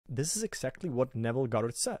this is exactly what Neville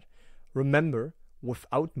Goddard said. Remember,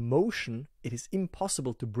 without motion, it is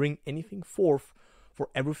impossible to bring anything forth, for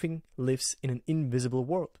everything lives in an invisible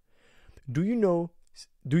world. Do you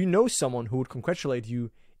know someone who would congratulate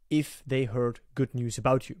you if they heard good news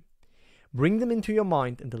about you? Bring them into your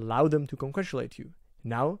mind and allow them to congratulate you.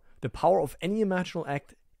 Now, the power of any imaginal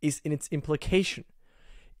act is in its implication.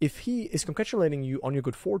 If he is congratulating you on your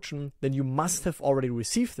good fortune, then you must have already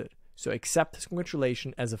received it. So accept his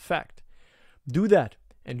congratulation as a fact. Do that,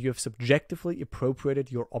 and you have subjectively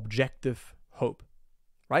appropriated your objective hope.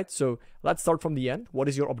 Right? So let's start from the end. What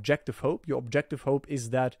is your objective hope? Your objective hope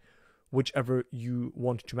is that whichever you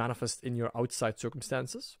want to manifest in your outside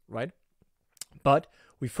circumstances, right? But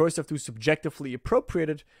we first have to subjectively appropriate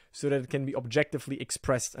it so that it can be objectively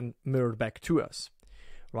expressed and mirrored back to us,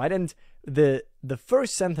 right? And the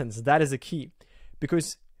first sentence, that is a key,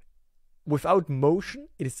 because without motion,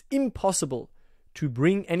 it is impossible to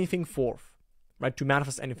bring anything forth, right? To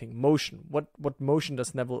manifest anything. Motion. What motion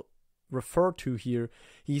does Neville refer to here?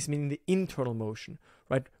 He's meaning the internal motion,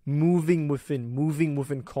 right? Moving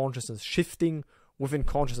within consciousness, shifting within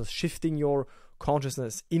consciousness, shifting your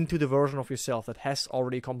consciousness into the version of yourself that has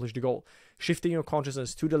already accomplished the goal, shifting your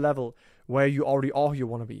consciousness to the level where you already are, you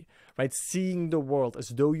want to be, right? Seeing the world as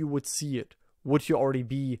though you would see it. Would you already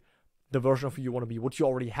be the version of who you want to be? Would you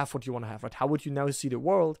already have what you want to have, right? How would you now see the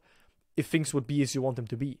world if things would be as you want them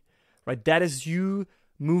to be, right? That is you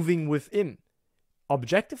moving within.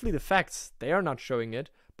 Objectively, the facts, they are not showing it,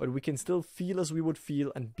 but we can still feel as we would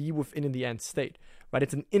feel and be within in the end state, right?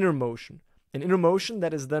 It's an inner motion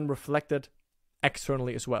that is then reflected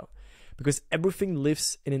externally as well, because everything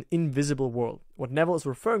lives in an invisible world. What Neville is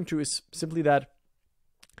referring to is simply that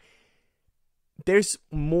there's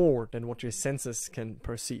more than what your senses can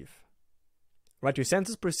perceive, right? Your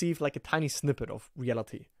senses perceive like a tiny snippet of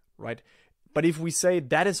reality, right? But if we say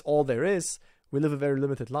that is all there is, we live a very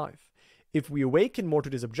limited life. If we awaken more to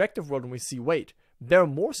this objective world and we see, wait, there are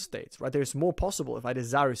more states, right? There's more possible. If I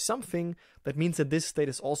desire something, that means that this state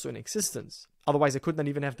is also in existence. Otherwise, I could not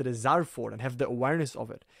even have the desire for it and have the awareness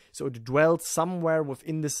of it. So it dwells somewhere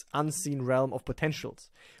within this unseen realm of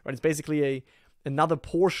potentials, right? It's basically another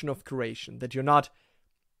portion of creation that you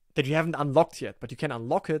haven't unlocked yet, but you can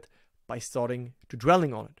unlock it by starting to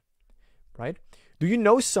dwelling on it, right? Do you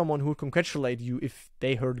know someone who would congratulate you if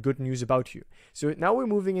they heard good news about you? So now we're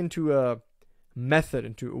moving into a method,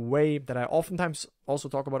 into a way that I oftentimes also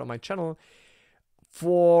talk about on my channel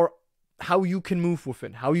for how you can move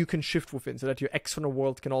within, how you can shift within, so that your external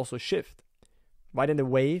world can also shift, right? And the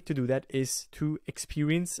way to do that is to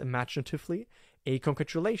experience imaginatively a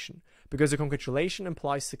congratulation, because a congratulation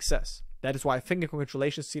implies success. That is why I think a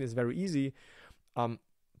congratulation scene is very easy.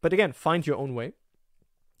 But again, find your own way.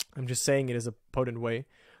 I'm just saying it is a potent way.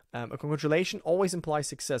 A congratulation always implies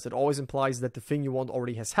success. It always implies that the thing you want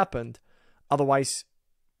already has happened. Otherwise,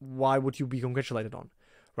 why would you be congratulated on,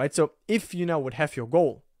 right? So if you now would have your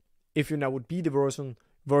goal, if you now would be the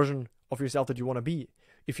version of yourself that you want to be,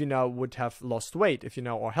 if you now would have lost weight, if you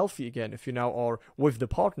now are healthy again, if you now are with the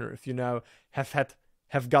partner, if you now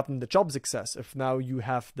have gotten the job success, if now you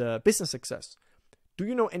have the business success, do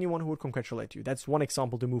you know anyone who would congratulate you? That's one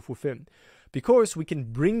example to move within, because we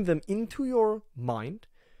can bring them into your mind,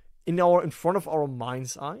 in front of our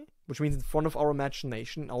mind's eye, which means in front of our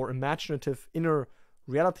imagination, our imaginative inner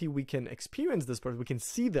reality. We can experience this person, we can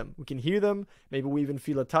see them, we can hear them, maybe we even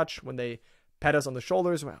feel a touch when they pat us on the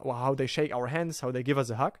shoulders, or how they shake our hands, how they give us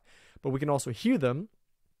a hug. But we can also hear them,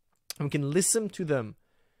 and we can listen to them,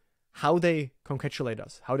 how they congratulate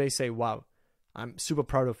us, how they say, wow, I'm super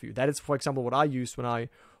proud of you. That is, for example, what I used when I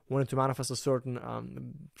wanted to manifest a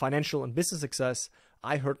certain financial and business success.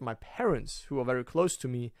 I heard my parents, who are very close to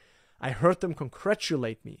me, I heard them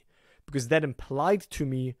congratulate me, because that implied to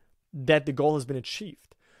me that the goal has been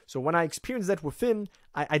achieved. So when I experienced that within,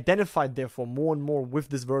 I identified therefore more and more with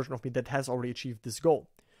this version of me that has already achieved this goal,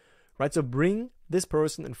 right? So bring this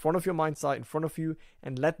person in front of your mind's eye, in front of you,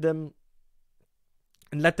 and let them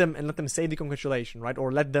say the congratulation, right?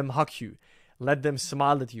 Or let them hug you, let them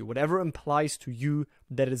smile at you, whatever implies to you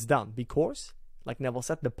that it's done. Because, like Neville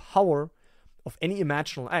said, the power of any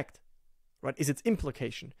imaginal act, right, is its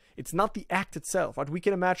implication. It's not the act itself, right? We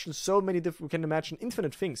can imagine we can imagine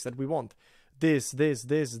infinite things that we want. This,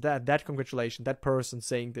 that congratulation, that person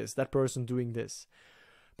saying this, that person doing this.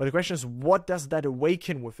 But the question is, what does that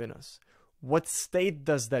awaken within us? What state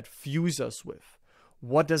does that fuse us with?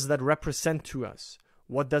 What does that represent to us?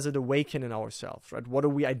 What does it awaken in ourselves, right? What do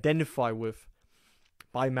we identify with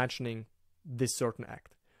by imagining this certain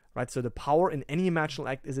act, right? So the power in any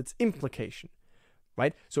imaginal act is its implication,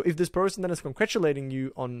 right? So if this person then is congratulating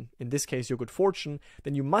you on, in this case, your good fortune,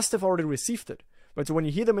 then you must have already received it, right? So when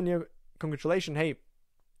you hear them in your congratulation, hey,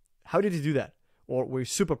 how did you do that? Or we're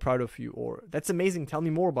super proud of you, or that's amazing, tell me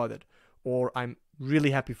more about it. Or I'm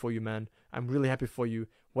really happy for you, man. I'm really happy for you.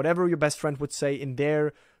 Whatever your best friend would say in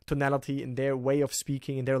their tonality, in their way of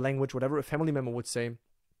speaking, in their language, whatever a family member would say.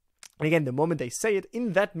 And again, the moment they say it,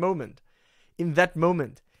 in that moment,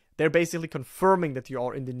 they're basically confirming that you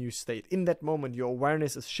are in the new state. In that moment, your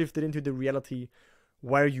awareness is shifted into the reality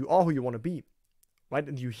where you are who you want to be, right?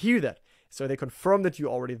 And you hear that. So they confirm that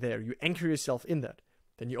you're already there. You anchor yourself in that.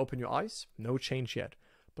 Then you open your eyes, no change yet.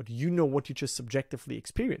 But you know what you just subjectively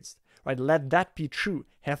experienced, right? Let that be true.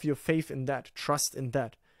 Have your faith in that, trust in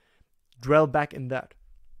that, dwell back in that,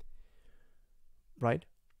 right?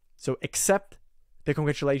 So accept the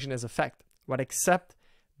congratulation as a fact, right? Accept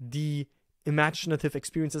the imaginative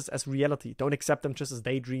experiences as reality. Don't accept them just as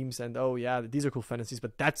daydreams and, oh yeah, these are cool fantasies,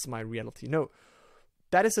 but that's my reality. No,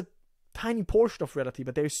 that is a tiny portion of reality,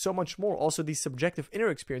 but there's so much more. Also, these subjective inner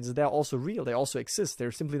experiences, they're also real. They also exist.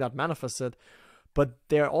 They're simply not manifested, but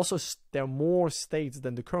there are more states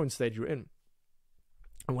than the current state you're in.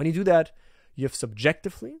 And when you do that, you have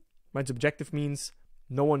subjectively, right? Subjective means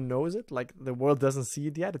no one knows it, like the world doesn't see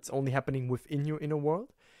it yet. It's only happening within your inner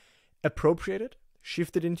world. Appropriated,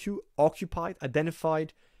 shifted into, occupied,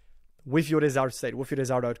 identified with your desired state, with your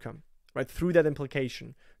desired outcome, right? Through that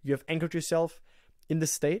implication, you have anchored yourself in the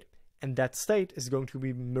state, and that state is going to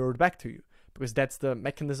be mirrored back to you, because that's the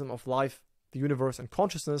mechanism of life, the universe, and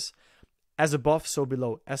consciousness. As above, so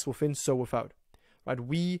below. As within, so without, right?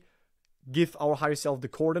 We give our higher self the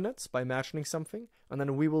coordinates by imagining something, and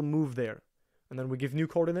then we will move there. And then we give new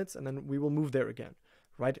coordinates, and then we will move there again,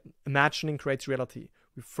 right? Imagining creates reality.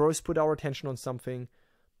 We first put our attention on something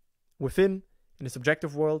within, in the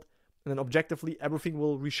subjective world, and then objectively, everything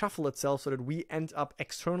will reshuffle itself so that we end up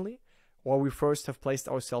externally, or we first have placed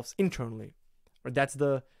ourselves internally. Right? That's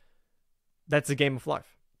the game of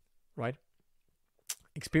life, right?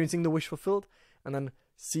 Experiencing the wish fulfilled, and then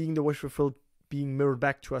seeing the wish fulfilled being mirrored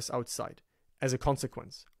back to us outside as a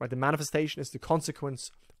consequence, right? The manifestation is the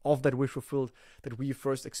consequence of that wish fulfilled that we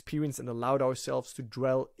first experienced and allowed ourselves to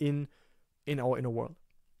dwell in our inner world.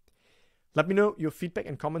 Let me know your feedback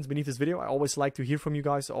and comments beneath this video. I always like to hear from you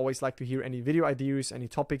guys. I always like to hear any video ideas, any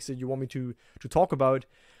topics that you want me to talk about.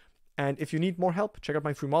 And if you need more help, check out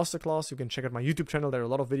my free masterclass. You can check out my YouTube channel. There are a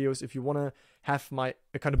lot of videos. If you want to have my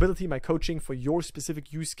accountability, my coaching for your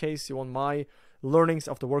specific use case, you want my learnings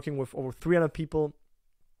after working with over 300 people,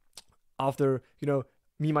 after,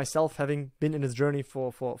 me myself having been in this journey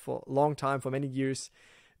for a long time, for many years,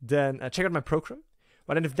 then check out my program.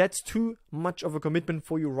 But and if that's too much of a commitment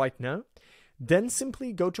for you right now, then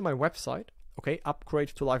simply go to my website, okay,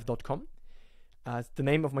 upgradeToLife.com. It's the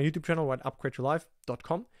name of my YouTube channel, right,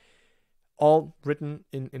 upgradeToLife.com. All written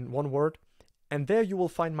in one word. And there you will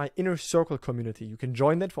find my Inner Circle community. You can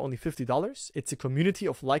join that for only $50. It's a community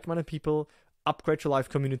of like-minded people, Upgrade Your Life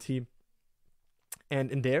community.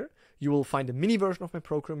 And in there, you will find a mini version of my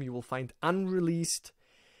program. You will find unreleased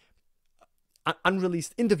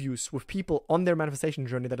interviews with people on their manifestation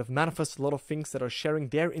journey that have manifested a lot of things, that are sharing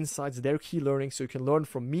their insights, their key learnings. So you can learn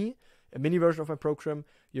from me, a mini version of my program.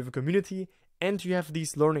 You have a community, and you have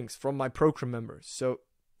these learnings from my program members. So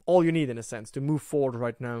all you need, in a sense, to move forward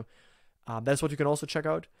right now. That's what you can also check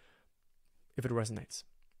out if it resonates.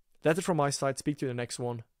 That's it from my side. Speak to you in the next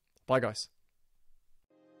one. Bye, guys.